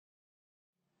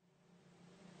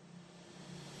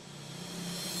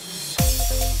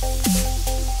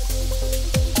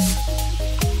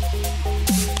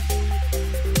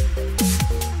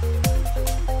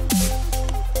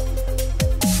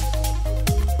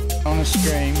the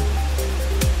stream.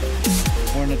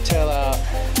 We're in the tail out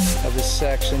of this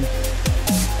section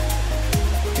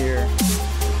here.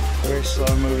 Very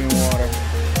slow moving water.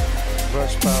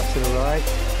 Brush pile to the right.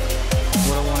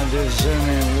 What I want to do is zoom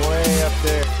in way up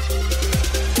there.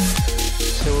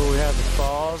 So where we have the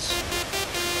falls.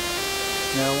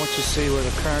 Now I want you to see where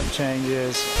the current change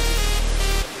is.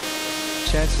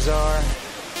 Chances are,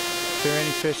 if there are any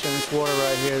fish in this water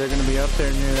right here, they're going to be up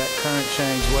there near that current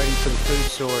change waiting for the food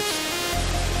source.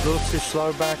 A little too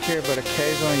slow back here, but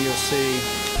occasionally you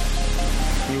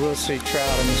will see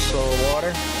trout in the slower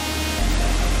water.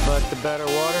 But the better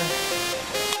water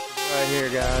is right here,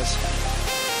 guys.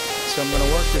 So I'm going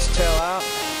to work this tail out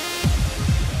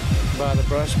by the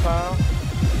brush pile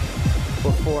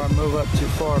before I move up too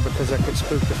far, because I could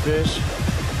spook the fish.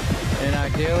 And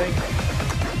ideally,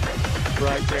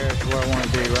 right there is where I want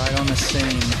to be, right on the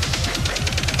seam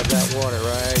of that water,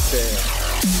 right there.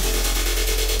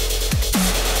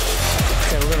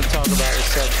 Okay, we're going to talk about this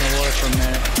section of water for a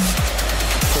minute.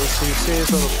 Okay, so you see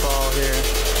this little fall here.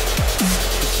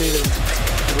 You see the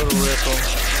little ripple,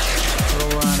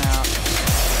 little run out.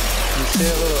 You see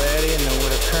a little eddy and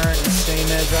where the current and the seam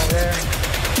is right there?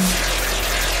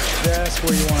 That's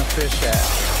where you want to fish at.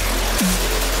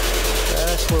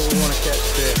 That's where we want to catch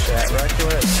fish at, right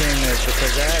where that seam is,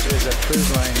 because that is a food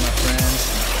lane, my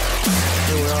friends.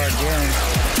 Here we are again,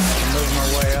 moving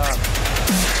our way up.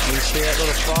 You see that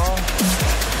little fall?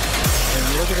 And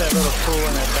look at that little pool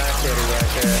in that back eddy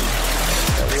right there.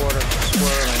 That water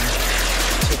swirling.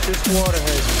 So if this water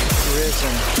has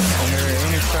risen and there are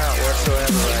any trout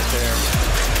whatsoever right there,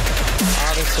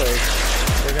 obviously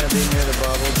they're going to be near the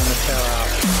bubbles and the tail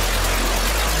out.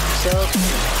 So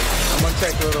I'm going to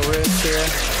take a little risk here,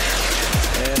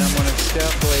 and I'm going to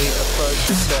stealthily approach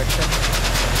this section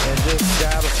and just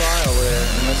dab a fly over there,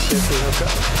 and let's see if we hook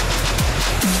up.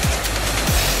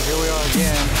 So here we are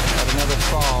again at another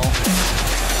fall.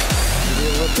 Give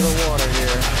you a little bit of water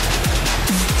here.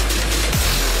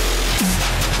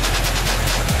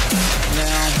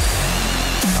 Now,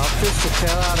 I'll fish the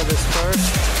tail out of this first,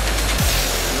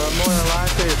 but more than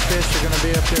likely the fish are going to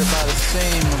be up here by the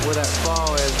seam of where that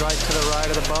fall is, right to the right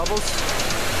of the bubbles.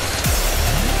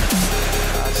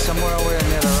 Somewhere over here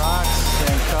near the rocks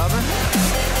and cover.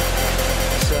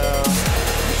 So,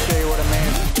 I'll show you what I mean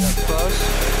up close.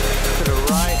 To the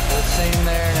right of the seam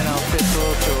there, and then I'll fish a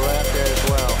little to the left there as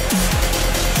well.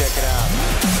 Check it out.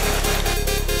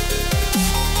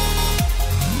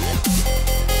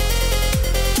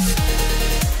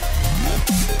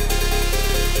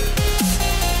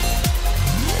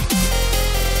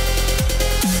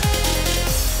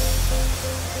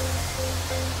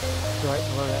 Right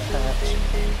below that hatch.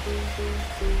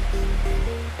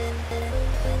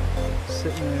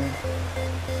 Sitting there.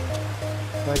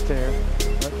 Right there.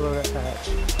 Right below that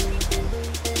hatch.